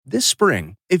This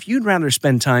spring, if you'd rather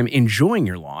spend time enjoying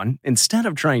your lawn instead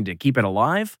of trying to keep it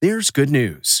alive, there's good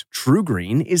news.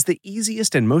 TruGreen is the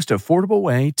easiest and most affordable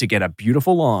way to get a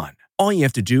beautiful lawn. All you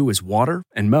have to do is water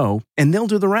and mow, and they'll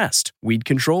do the rest. Weed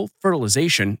control,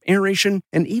 fertilization, aeration,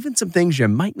 and even some things you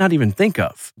might not even think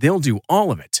of. They'll do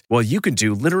all of it, while you can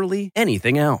do literally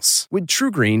anything else. With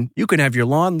TruGreen, you can have your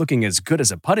lawn looking as good as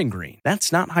a putting green.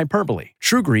 That's not hyperbole.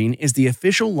 TruGreen is the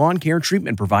official lawn care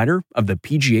treatment provider of the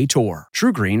PGA Tour.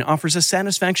 TruGreen offers a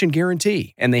satisfaction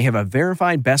guarantee, and they have a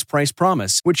verified best price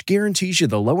promise, which guarantees you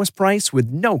the lowest price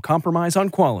with no compromise on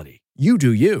quality. You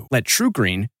do you. Let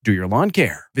TruGreen do your lawn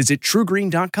care. Visit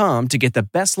TruGreen.com to get the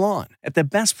best lawn at the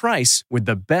best price with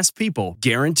the best people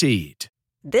guaranteed.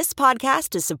 This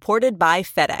podcast is supported by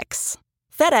FedEx.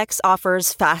 FedEx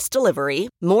offers fast delivery,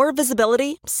 more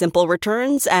visibility, simple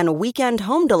returns, and weekend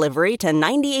home delivery to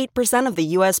 98% of the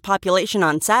U.S. population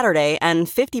on Saturday and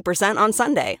 50% on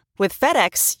Sunday. With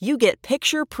FedEx, you get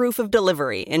picture proof of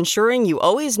delivery, ensuring you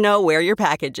always know where your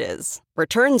package is.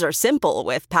 Returns are simple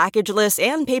with packageless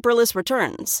and paperless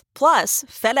returns. Plus,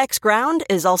 FedEx Ground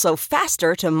is also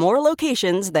faster to more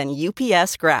locations than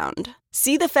UPS Ground.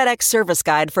 See the FedEx service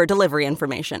guide for delivery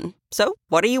information. So,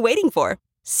 what are you waiting for?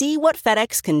 See what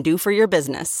FedEx can do for your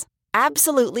business.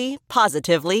 Absolutely,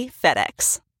 positively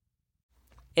FedEx.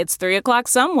 It's 3 o'clock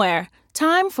somewhere.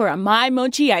 Time for a My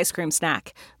Mochi ice cream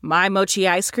snack. My Mochi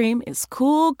ice cream is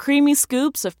cool, creamy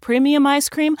scoops of premium ice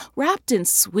cream wrapped in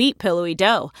sweet, pillowy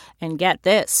dough. And get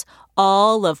this,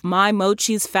 all of My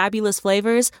Mochi's fabulous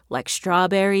flavors, like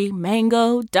strawberry,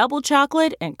 mango, double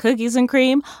chocolate, and cookies and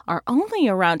cream, are only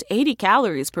around 80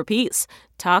 calories per piece.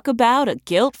 Talk about a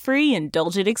guilt-free,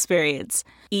 indulgent experience.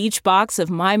 Each box of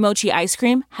My Mochi ice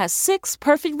cream has 6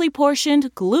 perfectly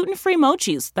portioned, gluten-free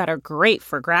mochis that are great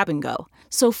for grab and go.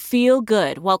 So feel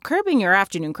good while curbing your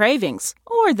afternoon cravings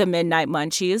or the midnight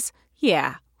munchies.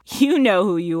 Yeah, you know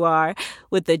who you are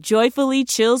with the joyfully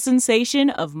chill sensation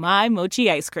of My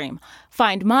Mochi ice cream.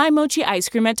 Find My Mochi ice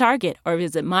cream at Target or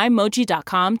visit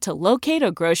MyMochi.com to locate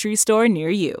a grocery store near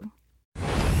you.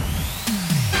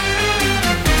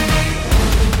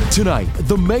 Tonight,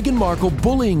 the Meghan Markle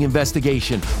bullying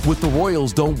investigation, what the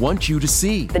royals don't want you to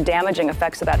see. The damaging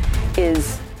effects of that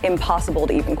is impossible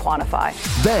to even quantify.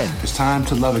 Then, it's time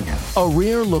to love again. A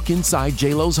rare look inside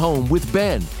J-Lo's home with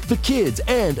Ben, the kids,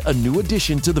 and a new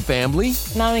addition to the family.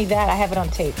 Not only that, I have it on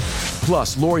tape.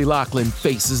 Plus, Lori Loughlin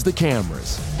faces the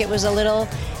cameras. It was a little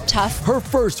tough. Her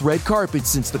first red carpet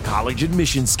since the college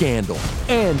admission scandal.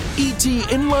 And E.T.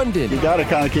 in London. You gotta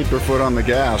kind of keep your foot on the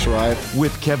gas, right?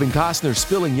 With Kevin Costner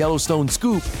spilling Yellowstone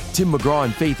scoop, Tim McGraw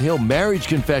and Faith Hill marriage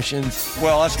confessions.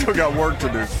 Well, I still got work to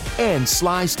do. And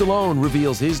Sly Stallone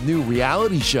reveals his new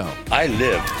reality show. I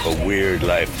live a weird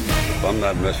life. I'm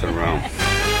not messing around.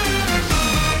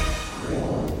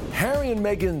 Harry and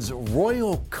Meghan's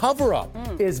royal cover-up.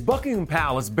 Is Buckingham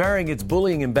Palace burying its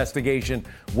bullying investigation?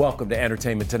 Welcome to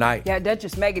Entertainment Tonight. Yeah,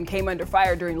 Duchess Meghan came under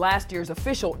fire during last year's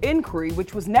official inquiry,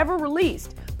 which was never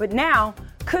released. But now,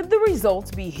 could the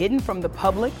results be hidden from the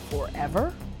public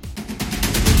forever?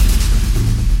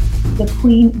 The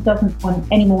Queen doesn't want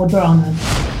any more drama.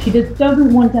 She just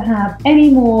doesn't want to have any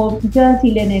more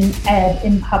dirty linen aired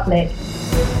in public.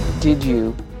 Did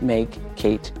you make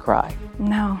Kate cry?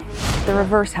 No, the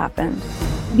reverse happened.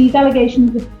 These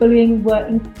allegations of bullying were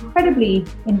incredibly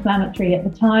inflammatory at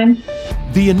the time.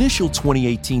 The initial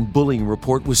 2018 bullying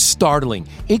report was startling.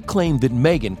 It claimed that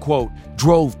Meghan, quote,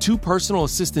 drove 2 personal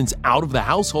assistants out of the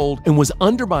household and was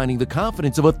undermining the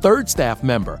confidence of a third staff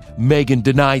member. Meghan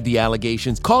denied the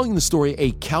allegations, calling the story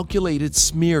a calculated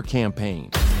smear campaign.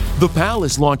 The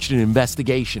palace launched an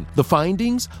investigation. The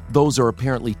findings? Those are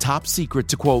apparently top secret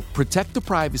to, quote, protect the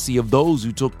privacy of those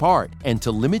who took part and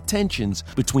to limit tensions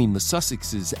between the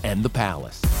Sussexes and the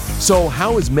palace. So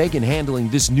how is Meghan handling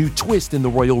this new twist in the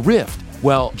royal rift?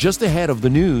 Well, just ahead of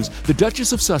the news, the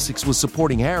Duchess of Sussex was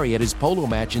supporting Harry at his polo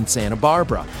match in Santa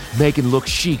Barbara. Meghan looked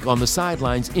chic on the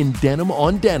sidelines in denim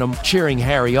on denim, cheering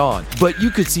Harry on. But you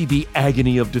could see the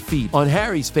agony of defeat on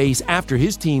Harry's face after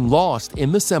his team lost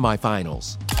in the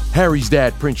semifinals. Harry's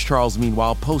dad, Prince Charles,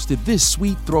 meanwhile, posted this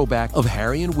sweet throwback of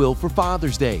Harry and Will for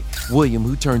Father's Day. William,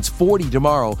 who turns 40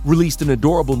 tomorrow, released an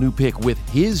adorable new pic with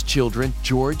his children,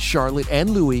 George, Charlotte,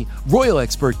 and Louis. Royal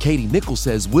expert Katie Nichols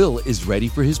says Will is ready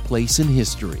for his place in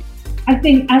history. I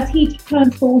think as he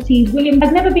turned 40, William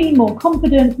has never been more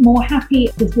confident, more happy.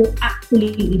 This will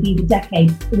absolutely be the decade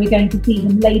that we're going to see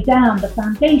him lay down the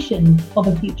foundations of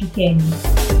a future king.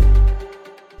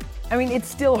 I mean, it's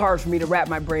still hard for me to wrap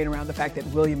my brain around the fact that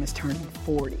William is turning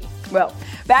 40. Well,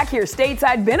 back here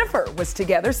stateside, Bennifer was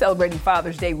together celebrating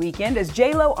Father's Day weekend as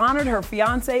J-Lo honored her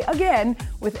fiancé again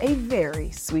with a very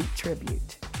sweet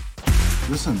tribute.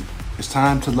 Listen, it's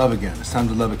time to love again. It's time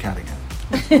to love a cat again.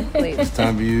 It's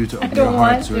time for you to open your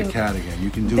heart to a cat again. You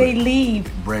can do it. They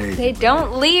leave. Brave. They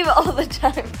don't leave all the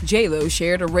time. J-Lo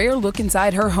shared a rare look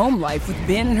inside her home life with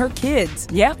Ben and her kids.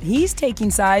 Yep, he's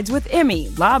taking sides with Emmy,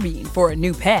 lobbying for a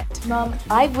new pet. Mom,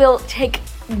 I will take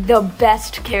the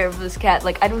best care of this cat.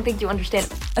 Like, I don't think you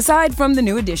understand. Aside from the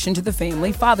new addition to the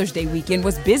family, Father's Day weekend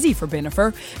was busy for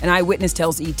Bennifer. An eyewitness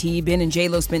tells ET Ben and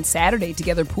J-Lo spent Saturday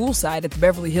together poolside at the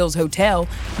Beverly Hills Hotel.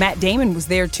 Matt Damon was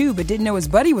there too, but didn't know his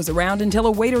buddy was around until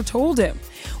a waiter told him.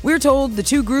 We're told the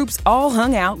two groups all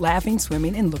hung out, laughing,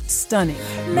 swimming, and looked stunning.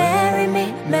 Marry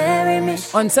me, marry me.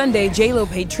 On Sunday, J-Lo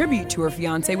paid tribute to her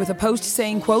fiancé with a post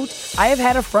saying, quote, I have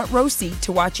had a front row seat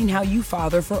to watching how you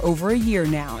father for over a year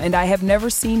now, and I have never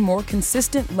seen more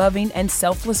consistent, loving, and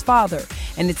selfless father.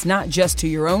 And it's not just to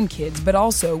your own kids, but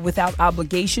also without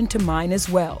obligation to mine as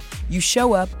well. You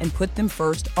show up and put them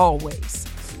first always.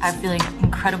 I'm feeling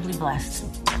incredibly blessed.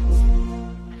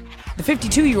 The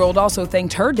 52-year-old also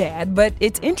thanked her dad, but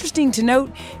it's interesting to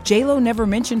note J-Lo never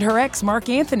mentioned her ex, Mark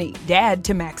Anthony, dad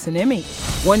to Max and Emmy.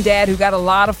 One dad who got a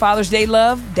lot of Father's Day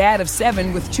love, dad of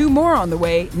 7 with 2 more on the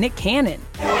way, Nick Cannon.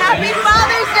 Happy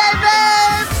Father's Day,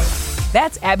 babe!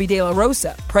 That's Abby De La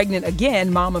Rosa, pregnant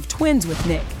again, mom of twins with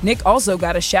Nick. Nick also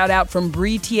got a shout out from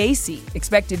Bree Tiesi.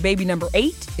 Expected baby number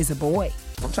 8 is a boy.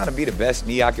 I'm trying to be the best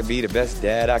me I could be, the best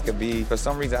dad I could be. For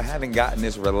some reason, I haven't gotten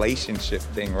this relationship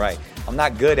thing right. I'm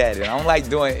not good at it. I don't like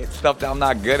doing stuff that I'm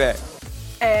not good at.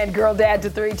 And girl dad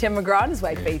to 3, Tim McGraw and his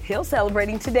wife Faith Hill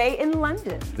celebrating today in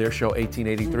London. Their show,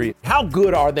 1883. How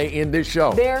good are they in this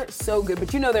show? They're so good,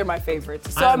 but you know they're my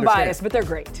favorites. So I I'm understand. biased, but they're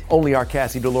great. Only our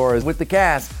Cassie Dolores with the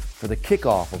cast for the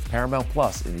kickoff of Paramount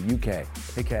Plus in the UK.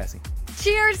 Hey, Cassie.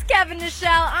 Cheers, Kevin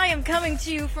Nichelle. I am coming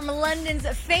to you from London's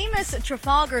famous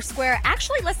Trafalgar Square,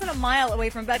 actually less than a mile away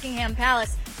from Buckingham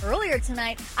Palace. Earlier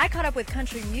tonight, I caught up with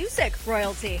country music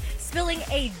royalty, spilling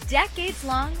a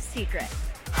decades-long secret.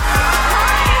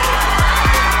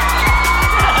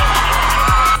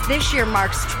 This year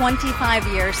marks 25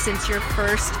 years since your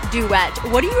first duet.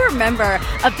 What do you remember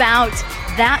about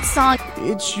that song?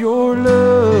 It's your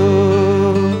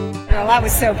love. Girl, I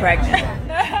was so pregnant.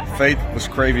 Faith was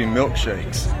craving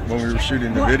milkshakes when we were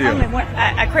shooting the video.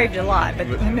 I craved a lot, but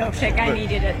the milkshake, I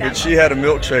needed it. But she had a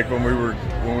milkshake when we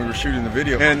were shooting the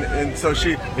video, and so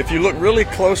if you look really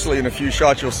closely in a few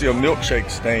shots, you'll see a milkshake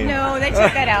stain. No, they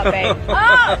took that out, babe.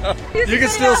 Oh, you can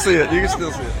still see it. You can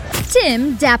still see it.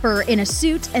 Tim, dapper in a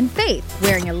suit, and Faith,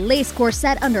 wearing a lace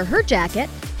corset under her jacket,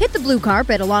 hit the blue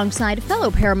carpet alongside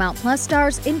fellow Paramount Plus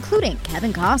stars, including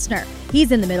Kevin Costner.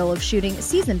 He's in the middle of shooting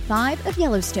season 5 of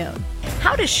Yellowstone.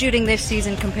 How does shooting this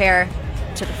season compare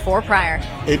to the 4 prior?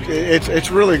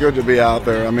 It's really good to be out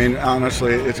there. I mean,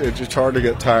 honestly, it's hard to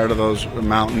get tired of those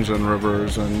mountains and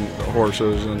rivers and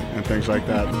horses and things like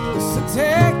that. So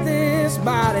take this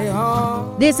body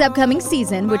home. This upcoming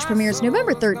season, which premieres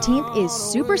November 13th, is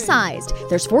supersized.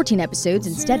 There's 14 episodes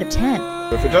instead of 10.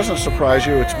 If it doesn't surprise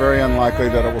you, it's very unlikely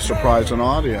that it will surprise an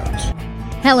audience.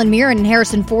 Helen Mirren and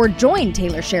Harrison Ford join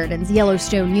Taylor Sheridan's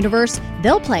Yellowstone universe.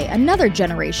 They'll play another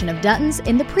generation of Duttons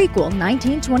in the prequel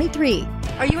 1923.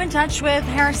 Are you in touch with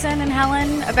Harrison and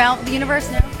Helen about the universe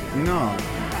now? No.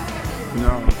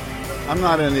 I'm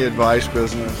not in the advice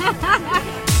business.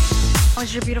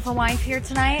 Was your beautiful wife here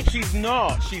tonight? She's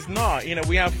not. You know,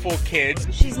 we have 4 kids.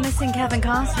 She's missing Kevin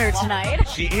Costner tonight.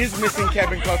 She is missing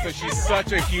Kevin Costner. She's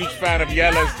such a huge fan of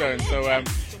Yellowstone.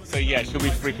 So yeah, she'll be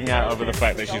freaking out over the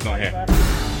fact that she's not here.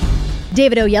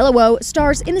 David Oyelowo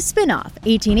stars in the spin-off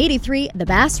 1883, The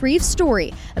Bass Reeves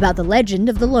Story, about the legend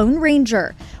of the Lone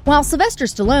Ranger, while Sylvester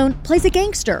Stallone plays a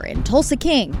gangster in Tulsa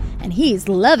King, and he's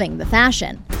loving the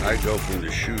fashion. I go from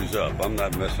the shoes up. I'm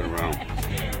not messing around.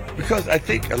 Because I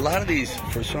think a lot of these,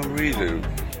 for some reason,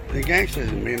 the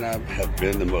gangsters may not have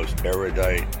been the most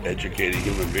erudite, educated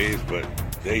human beings, but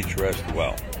they dressed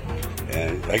well.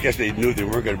 And I guess they knew they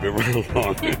weren't going to be around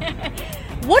long.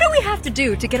 What do we have to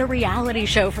do to get a reality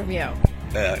show from you?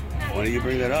 Why do you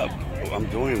bring that up? Well, I'm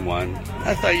doing one.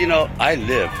 I thought, I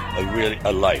live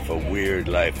a life, a weird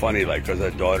life, funny life, because I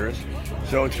have daughters.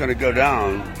 So it's going to go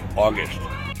down August.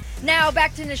 Now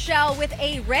back to Nichelle with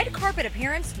a red carpet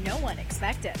appearance no one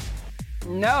expected.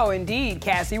 No, indeed,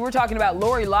 Cassie. We're talking about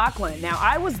Lori Loughlin. Now,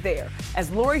 I was there as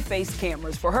Lori faced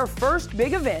cameras for her first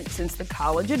big event since the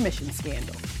college admissions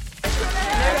scandal.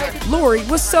 Lori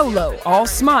was solo, all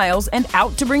smiles and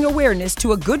out to bring awareness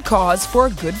to a good cause for a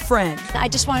good friend. I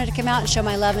just wanted to come out and show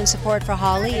my love and support for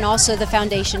Holly, and also the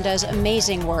foundation does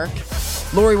amazing work.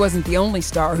 Lori wasn't the only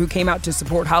star who came out to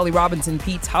support Holly Robinson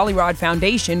Pete's Holly Rod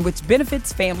Foundation, which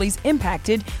benefits families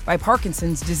impacted by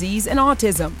Parkinson's disease and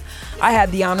autism. I had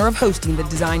the honor of hosting the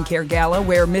Design Care Gala,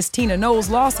 where Miss Tina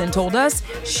Knowles-Lawson told us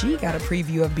she got a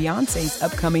preview of Beyonce's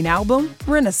upcoming album,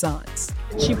 Renaissance.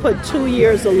 She put 2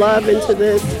 years of love into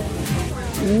this,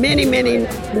 many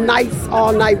nights,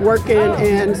 all night working,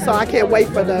 and so I can't wait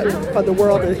for the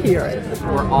world to hear it.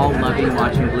 We're all loving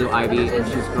watching Blue Ivy, and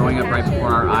she's growing up right before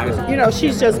our eyes. You know,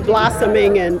 she's just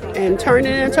blossoming and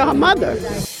turning into her mother.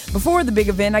 Before the big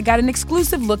event, I got an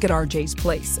exclusive look at RJ's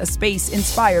Place, a space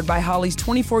inspired by Holly's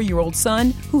 24-year-old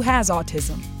son who has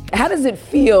autism. How does it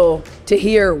feel to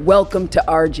hear "Welcome to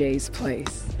RJ's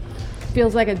Place"?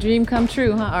 Feels like a dream come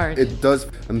true, huh, Art? It does.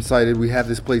 I'm excited we have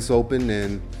this place open,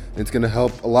 and it's going to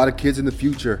help a lot of kids in the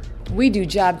future. We do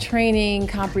job training,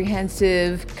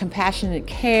 comprehensive, compassionate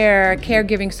care,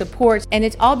 caregiving supports, and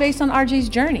it's all based on RJ's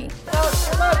journey.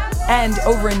 And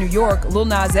over in New York, Lil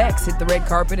Nas X hit the red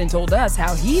carpet and told us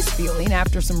how he's feeling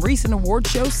after some recent award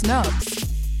show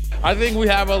snubs. I think we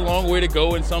have a long way to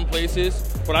go in some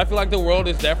places, but I feel like the world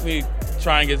is definitely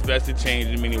trying its best to change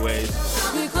in many ways.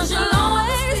 Because you'll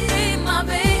always be my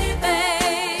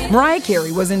baby. Mariah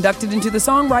Carey was inducted into the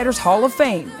Songwriters Hall of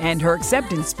Fame, and her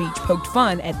acceptance speech poked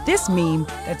fun at this meme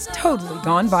that's totally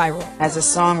gone viral. As a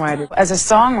songwriter,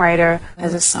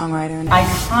 I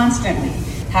constantly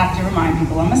have to remind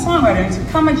people I'm a songwriter. It's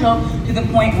become a joke to the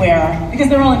point where, because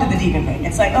they're all into the diva thing.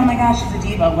 It's like, oh my gosh, she's a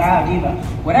diva, wow, diva,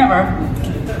 whatever.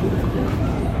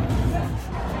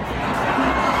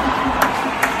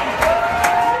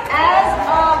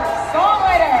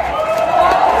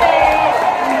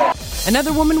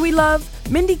 Another woman we love,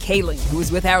 Mindy Kaling, who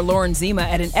was with our Lauren Zima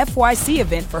at an FYC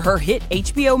event for her hit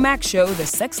HBO Max show, The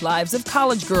Sex Lives of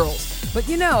College Girls. But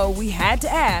you know, we had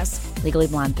to ask, Legally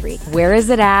Blonde 3. Where is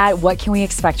it at? What can we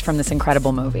expect from this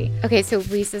incredible movie? Okay, so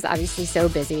Reese is obviously so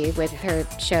busy with her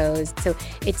shows, so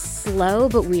it's slow,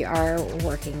 but we are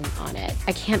working on it.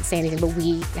 I can't say anything, but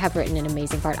we have written an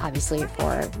amazing part, obviously,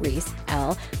 for Reese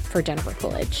L, for Jennifer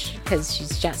Coolidge, because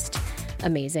she's just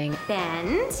amazing.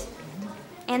 Bend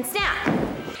and snap.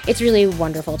 It's really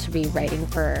wonderful to be writing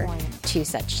for two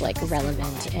such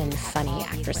relevant and funny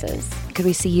actresses. Could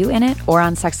we see you in it or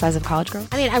on Sex Lives of College Girls?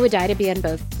 I mean, I would die to be in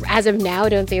both. As of now, I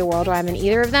don't see a world where I'm in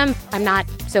either of them. I'm not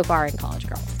so far in College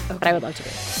Girls, but I would love to be.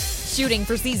 Shooting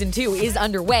for season 2 is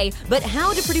underway, but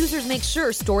how do producers make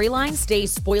sure storylines stay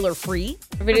spoiler-free?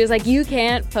 Everybody was like, you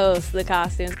can't post the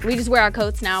costumes. We just wear our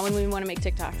coats now when we want to make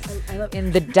TikToks.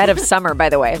 In the dead of summer, by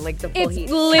the way.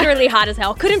 It's literally hot as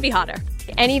hell. Couldn't be hotter.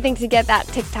 Anything to get that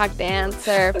TikTok dance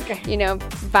or,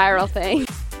 viral thing.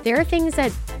 There are things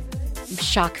that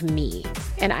shock me,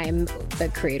 and I'm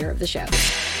the creator of the show.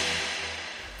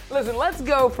 Listen, let's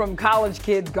go from college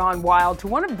kids gone wild to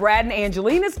one of Brad and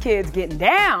Angelina's kids getting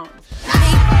down.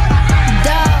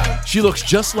 She looks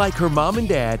just like her mom and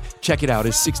dad. Check it out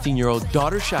as 16-year-old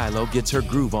daughter Shiloh gets her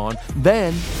groove on.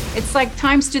 Then, it's like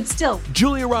time stood still.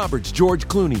 Julia Roberts, George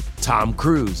Clooney, Tom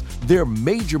Cruise, their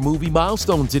major movie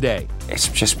milestone today. It's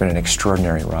just been an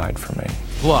extraordinary ride for me.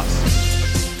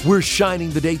 Plus, we're shining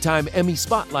the Daytime Emmy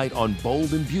spotlight on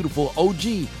bold and beautiful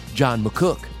OG John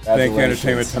McCook. Thank you,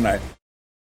 Entertainment Tonight.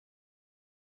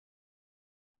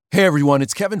 Hey everyone,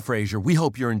 it's Kevin Frazier. We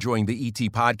hope you're enjoying the ET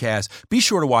podcast. Be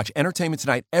sure to watch Entertainment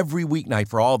Tonight every weeknight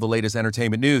for all the latest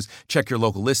entertainment news. Check your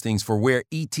local listings for where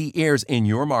ET airs in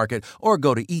your market or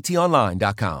go to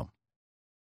etonline.com.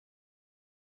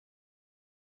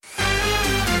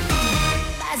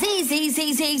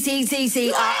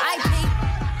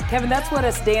 Kevin, that's what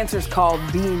us dancers call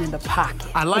being in the pocket.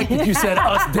 I like that you said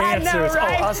us dancers. I know,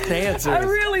 right? Oh, us dancers.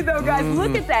 Really, though, guys,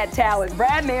 look at that talent.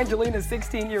 Brad and Angelina's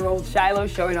 16-year-old Shiloh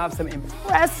showing off some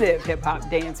impressive hip-hop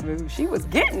dance moves. She was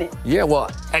getting it. Yeah,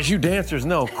 well, as you dancers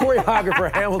know,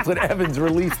 choreographer Hamilton Evans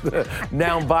released the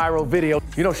now viral video.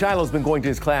 You know, Shiloh's been going to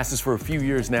his classes for a few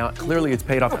years now. Clearly, it's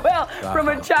paid off. Well, from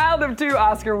a child of 2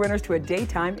 Oscar winners to a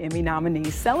Daytime Emmy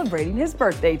nominee celebrating his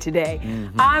birthday today.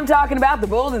 I'm talking about the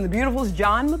bold and the beautiful's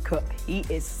John McCook. He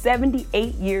is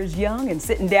 78 years young and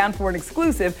sitting down for an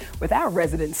exclusive with our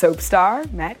resident soap star,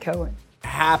 Matt Cohen.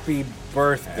 Happy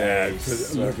birthday.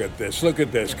 Look at this. Look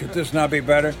at this. Could this not be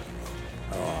better?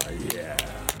 Oh, yeah.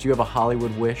 Do you have a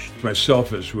Hollywood wish? My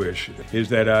selfish wish is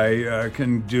that I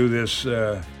can do this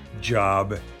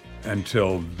job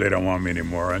until they don't want me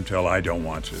anymore, until I don't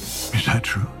want to. Is that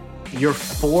true? Your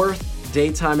 4th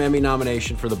Daytime Emmy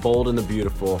nomination for The Bold and the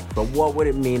Beautiful. But what would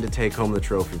it mean to take home the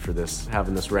trophy for this,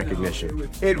 having this recognition?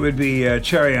 It would be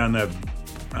cherry on the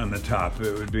top.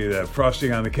 It would be the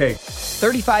frosting on the cake.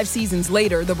 35 seasons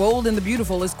later, The Bold and the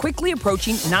Beautiful is quickly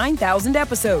approaching 9,000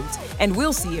 episodes. And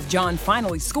we'll see if John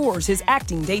finally scores his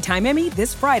acting Daytime Emmy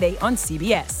this Friday on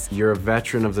CBS. You're a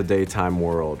veteran of the daytime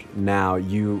world. Now,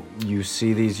 you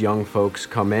see these young folks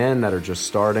come in that are just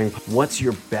starting. What's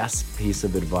your best piece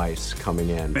of advice coming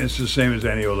in? It's the same as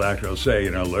any old actor will say,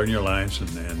 learn your lines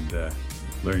and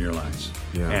learn your lines.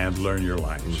 Yeah. And learn your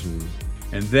lines.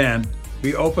 And then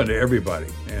be open to everybody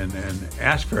and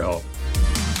ask for help.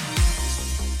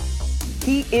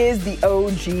 He is the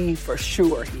OG for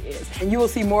sure, he is. And you will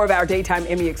see more of our Daytime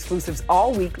Emmy exclusives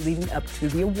all week leading up to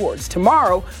the awards.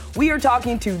 Tomorrow, we are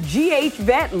talking to GH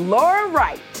vet Laura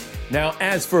Wright. Now,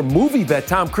 as for movie vet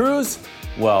Tom Cruise,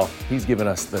 well, he's giving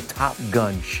us the Top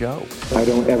Gun show. I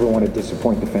don't ever want to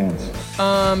disappoint the fans.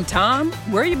 Tom,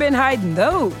 where you been hiding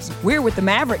those? We're with the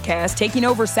Maverick cast taking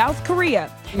over South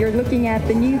Korea. You're looking at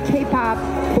the new K-pop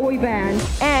boy band.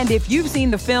 And if you've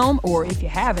seen the film, or if you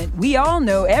haven't, we all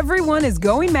know everyone is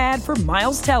going mad for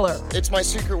Miles Teller. It's my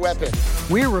secret weapon.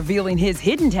 We're revealing his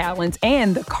hidden talents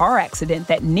and the car accident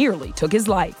that nearly took his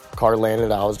life. Car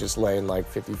landed, I was just laying like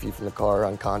 50 feet from the car,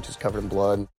 unconscious, covered in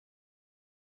blood.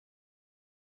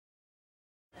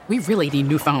 We really need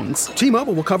new phones.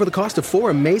 T-Mobile will cover the cost of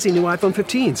 4 amazing new iPhone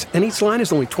 15s, and each line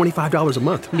is only $25 a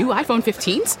month. New iPhone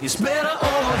 15s? It's better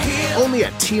over here. Only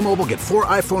at T-Mobile, get 4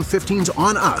 iPhone 15s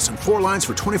on us and 4 lines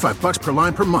for $25 per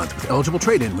line per month with eligible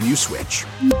trade-in when you switch.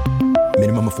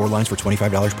 Minimum of 4 lines for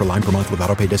 $25 per line per month with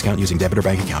autopay discount using debit or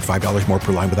bank account. $5 more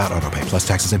per line without autopay, plus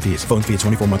taxes and fees. Phone fee at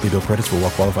 24 monthly bill credits for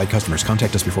well-qualified customers.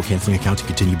 Contact us before canceling account to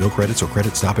continue bill credits or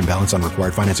credit stop and balance on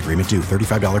required finance agreement due.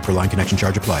 $35 per line connection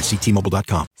charge applies. See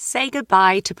T-Mobile.com. Say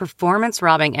goodbye to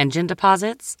performance-robbing engine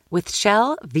deposits with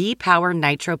Shell V-Power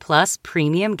Nitro Plus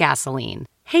Premium Gasoline.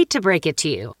 Hate to break it to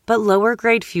you, but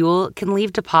lower-grade fuel can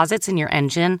leave deposits in your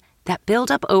engine that build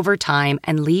up over time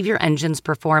and leave your engine's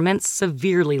performance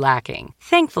severely lacking.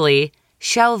 Thankfully,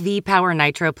 Shell V-Power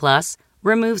Nitro Plus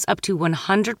removes up to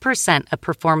 100% of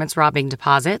performance-robbing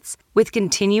deposits with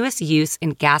continuous use in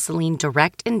gasoline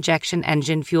direct injection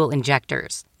engine fuel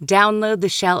injectors. Download the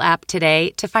Shell app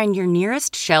today to find your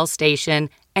nearest Shell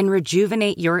station and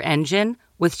rejuvenate your engine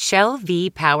with Shell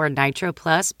V-Power Nitro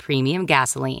Plus Premium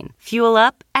Gasoline. Fuel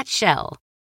up at Shell.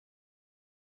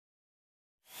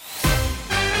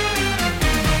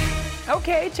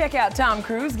 Okay, check out Tom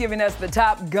Cruise giving us the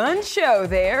Top Gun show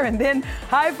there and then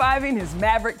high-fiving his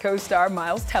Maverick co-star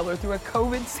Miles Teller through a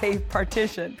COVID-safe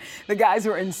partition. The guys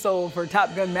were in Seoul for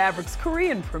Top Gun Maverick's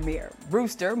Korean premiere.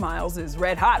 Rooster, Miles, is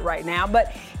red hot right now,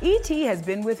 but E.T. has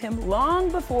been with him long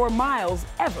before Miles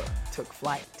ever took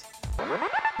flight.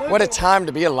 What a time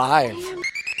to be alive.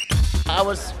 I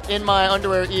was in my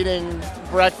underwear eating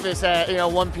breakfast at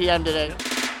 1 p.m. today.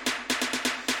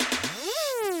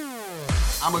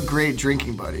 I'm a great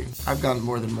drinking buddy. I've gotten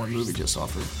more than one movie just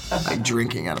off of like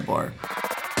drinking at a bar.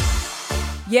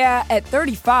 Yeah, at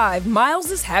 35,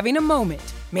 Miles is having a moment.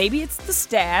 Maybe it's the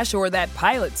stash or that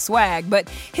pilot swag, but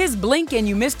his blink and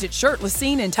you missed it shirtless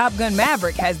scene in Top Gun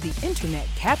Maverick has the internet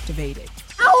captivated.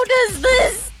 How does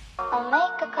this? I'll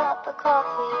make a cup of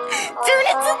coffee. Turn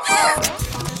it to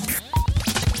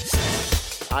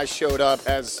this. I showed up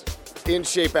as in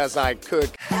shape as I could.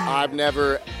 I've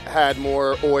never had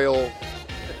more oil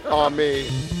on me.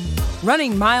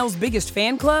 Running Miles' biggest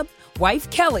fan club, wife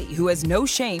Kelly, who has no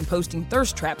shame posting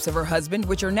thirst traps of her husband,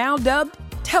 which are now dubbed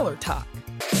Teller Talk.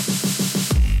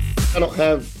 I don't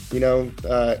have,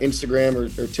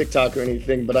 Instagram or TikTok or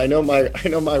anything, but I know my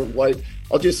wife.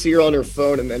 I'll just see her on her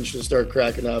phone and then she'll start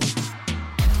cracking up.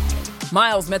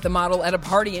 Miles met the model at a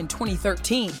party in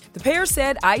 2013. The pair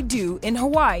said I do in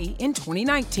Hawaii in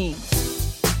 2019.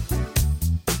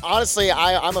 Honestly,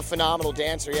 I'm a phenomenal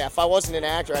dancer. Yeah, if I wasn't an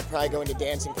actor, I'd probably go into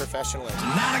dancing professionally. The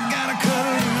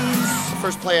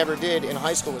first play I ever did in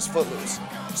high school was Footloose.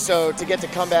 So to get to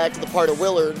come back to the part of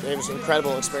Willard, it was an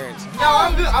incredible experience. No,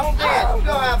 I'm good. I'm good. I'm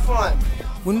gonna have fun.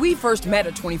 When we first met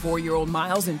a 24-year-old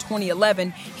Miles in 2011,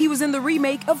 he was in the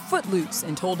remake of Footloose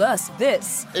and told us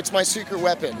this. It's my secret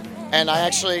weapon. And I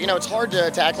actually, it's hard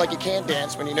to act like you can't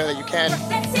dance when you know that you can.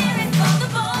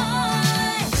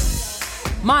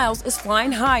 Miles is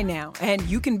flying high now, and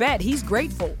you can bet he's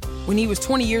grateful. When he was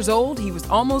 20 years old, he was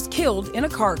almost killed in a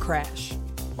car crash.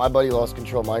 My buddy lost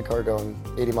control of my car going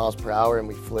 80 miles per hour, and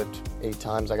we flipped 8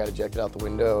 times. I got ejected out the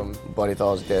window, and my buddy thought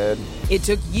I was dead. It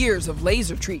took years of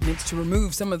laser treatments to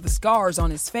remove some of the scars on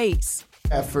his face.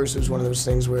 At first, it was one of those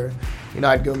things where,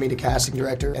 I'd go meet a casting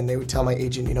director and they would tell my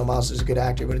agent, Miles is a good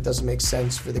actor, but it doesn't make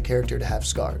sense for the character to have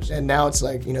scars. And now it's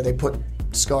like, they put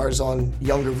scars on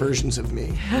younger versions of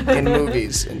me in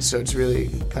movies, and so it's really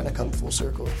kind of come full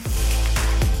circle.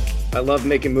 I love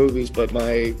making movies, but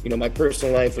my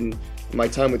personal life and my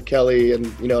time with Kelly and,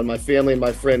 and my family and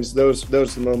my friends, those are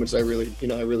the moments I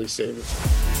really savor.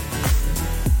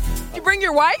 You bring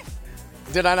your wife?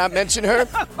 Did I not mention her?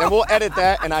 Then we'll edit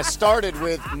that, and I started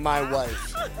with my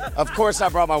wife. Of course I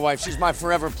brought my wife. She's my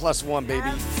forever +1, baby.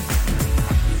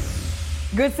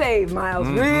 Good save, Miles.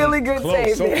 Really good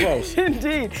save. So close.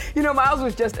 Indeed. Miles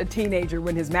was just a teenager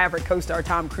when his Maverick co-star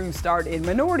Tom Cruise starred in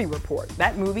Minority Report.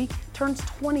 That movie turns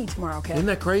 20 tomorrow, Kevin. Isn't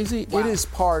that crazy? Wow. It is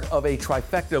part of a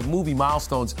trifecta of movie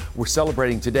milestones we're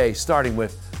celebrating today, starting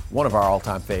with one of our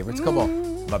all-time favorites. Come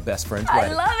on, my best friend's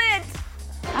wedding. I love it.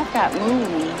 I've got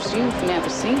moves you've never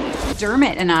seen.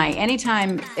 Dermot and I,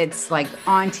 anytime it's like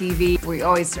on TV, we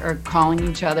always are calling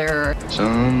each other.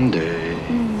 Someday,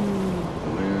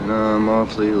 when I'm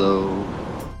awfully low.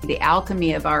 The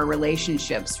alchemy of our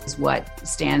relationships is what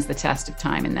stands the test of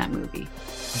time in that movie.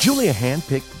 Julia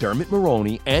handpicked Dermot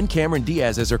Mulroney and Cameron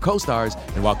Diaz as her co-stars,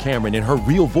 and while Cameron in her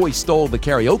real voice stole the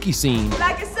karaoke scene,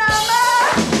 like a summer.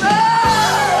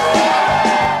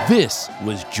 this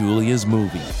was Julia's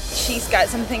movie. She's got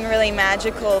something really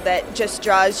magical that just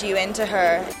draws you into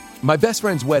her. My Best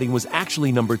Friend's Wedding was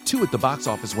actually number 2 at the box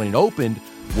office when it opened.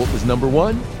 What was number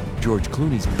 1? George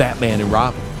Clooney's Batman and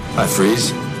Robin. Hi,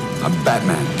 Freeze. I'm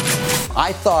Batman.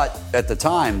 I thought at the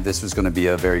time this was going to be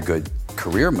a very good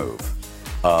career move.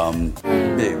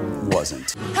 It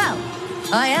wasn't. Hell,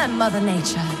 I am Mother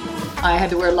Nature. I had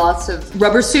to wear lots of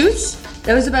rubber suits.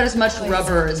 That was about as much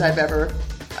rubber as I've ever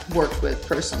worked with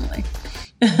personally.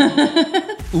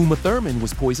 Uma Thurman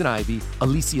was Poison Ivy,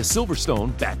 Alicia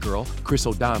Silverstone, Batgirl, Chris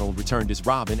O'Donnell returned as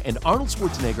Robin, and Arnold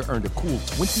Schwarzenegger earned a cool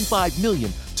 $25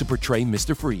 million to portray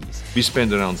Mr. Freeze. We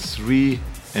spend around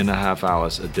 3.5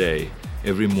 hours a day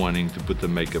every morning to put the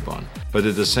makeup on. But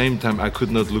at the same time, I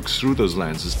could not look through those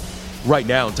lenses. Right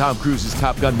now, Tom Cruise's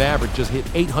Top Gun Maverick just hit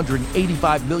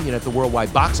 $885 million at the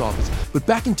worldwide box office. But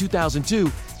back in 2002,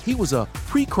 he was a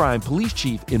pre-crime police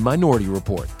chief in Minority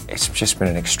Report. It's just been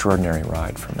an extraordinary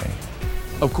ride for me.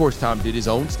 Of course, Tom did his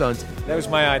own stunts. That was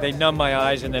my eye. They numbed my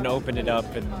eyes and then opened it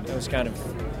up, and it was it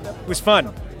was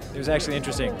fun. It was actually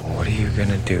interesting. What are you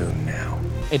gonna do now?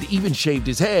 And even shaved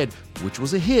his head, which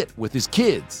was a hit with his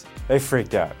kids. They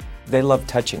freaked out. They loved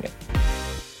touching it.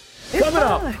 Coming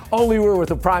up, only we're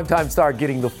with a primetime star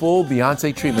getting the full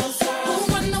Beyonce treatment.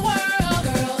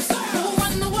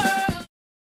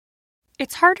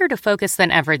 It's harder to focus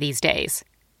than ever these days.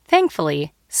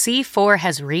 Thankfully, C4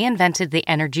 has reinvented the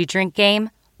energy drink game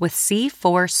with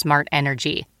C4 Smart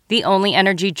Energy, the only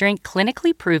energy drink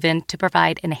clinically proven to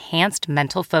provide enhanced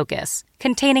mental focus,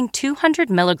 containing 200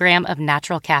 milligrams of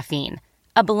natural caffeine,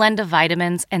 a blend of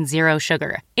vitamins, and 0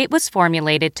 sugar. It was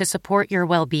formulated to support your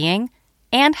well-being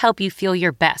and help you feel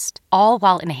your best, all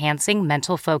while enhancing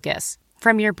mental focus.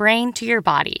 From your brain to your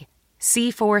body,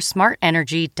 C4 Smart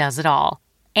Energy does it all.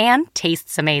 And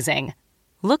tastes amazing.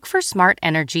 Look for Smart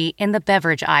Energy in the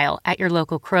beverage aisle at your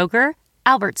local Kroger,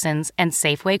 Albertsons, and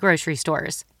Safeway grocery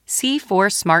stores.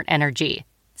 C4 Smart Energy.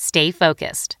 Stay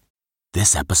focused.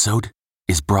 This episode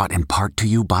is brought in part to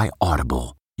you by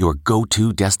Audible, your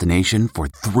go-to destination for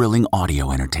thrilling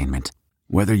audio entertainment.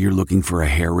 Whether you're looking for a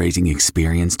hair-raising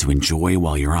experience to enjoy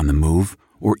while you're on the move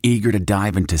or eager to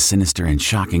dive into sinister and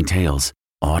shocking tales,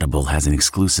 Audible has an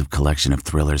exclusive collection of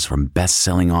thrillers from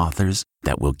best-selling authors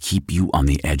that will keep you on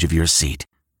the edge of your seat.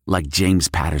 Like James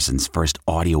Patterson's first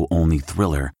audio-only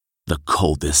thriller, The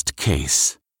Coldest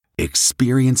Case.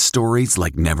 Experience stories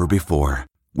like never before,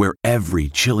 where every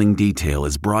chilling detail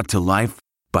is brought to life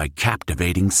by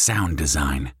captivating sound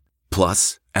design.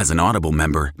 Plus, as an Audible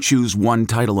member, choose one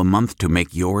title a month to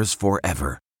make yours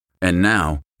forever. And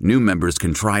now, new members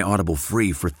can try Audible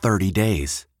free for 30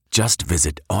 days. Just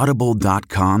visit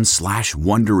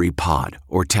audible.com/WonderyPod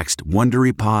or text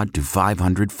WonderyPod to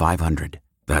 500-500.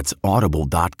 That's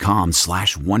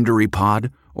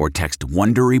audible.com/WonderyPod or text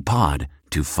WonderyPod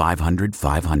to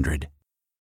 500-500.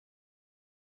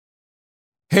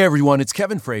 Hey everyone, it's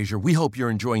Kevin Frazier. We hope you're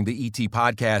enjoying the ET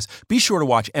podcast. Be sure to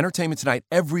watch Entertainment Tonight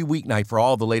every weeknight for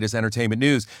all the latest entertainment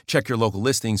news. Check your local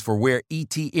listings for where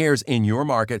ET airs in your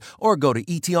market or go to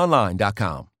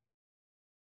etonline.com.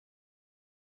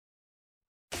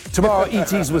 Tomorrow,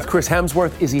 ET's with Chris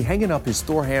Hemsworth. Is he hanging up his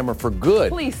Thor hammer for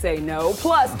good? Please say no.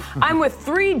 Plus, I'm with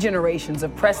 3 generations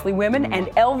of Presley women and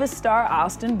Elvis star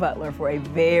Austin Butler for a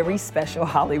very special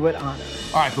Hollywood honor.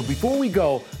 All right, but before we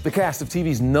go, the cast of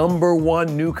TV's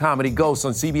 #1 new comedy, Ghosts,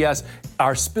 on CBS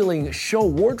are spilling show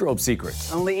wardrobe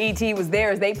secrets. Only ET was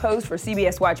there as they posed for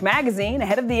CBS Watch magazine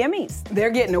ahead of the Emmys. They're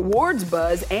getting awards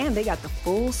buzz, and they got the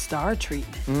full star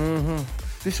treatment. Mm-hmm.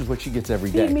 This is what she gets every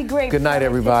day. Feed me grapes. Good night,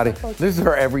 everybody. This is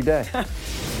her every day.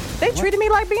 They treated me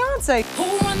like Beyonce. Who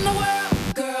run the world?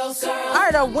 Girls, girls. I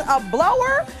had a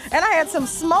blower, and I had some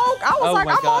smoke. I was I'm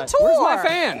on tour. Where's my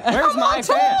fan? Where's my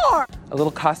fan? Tour. A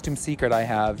little costume secret I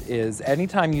have is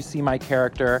anytime you see my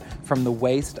character from the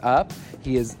waist up,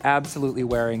 he is absolutely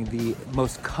wearing the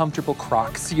most comfortable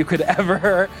Crocs you could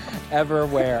ever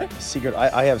wear. Secret,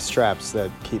 I have straps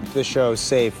that keep the show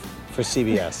safe for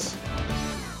CBS.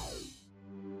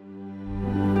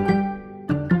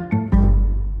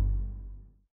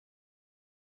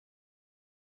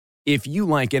 If you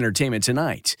like Entertainment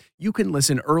Tonight, you can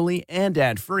listen early and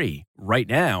ad-free right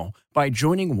now by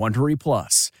joining Wondery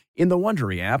Plus in the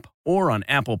Wondery app or on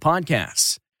Apple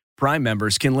Podcasts. Prime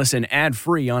members can listen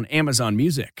ad-free on Amazon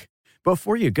Music.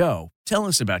 Before you go, tell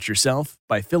us about yourself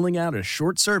by filling out a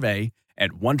short survey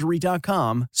at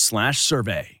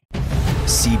Wondery.com/survey.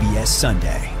 CBS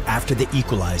Sunday, after The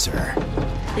Equalizer.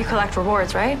 You collect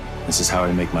rewards, right? This is how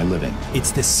I make my living.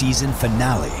 It's the season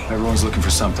finale. Everyone's looking for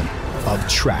something. Of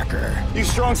Tracker. You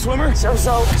strong swimmer?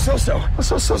 So-so.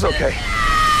 So-so's okay.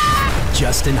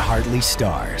 Justin Hartley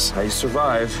stars. How you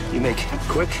survive, you make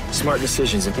quick, smart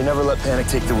decisions, and you never let panic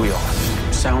take the wheel.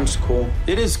 Sounds cool.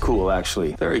 It is cool,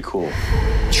 actually. Very cool.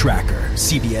 Tracker,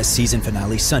 CBS season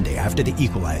finale Sunday after The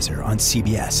Equalizer on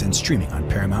CBS and streaming on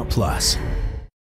Paramount Plus.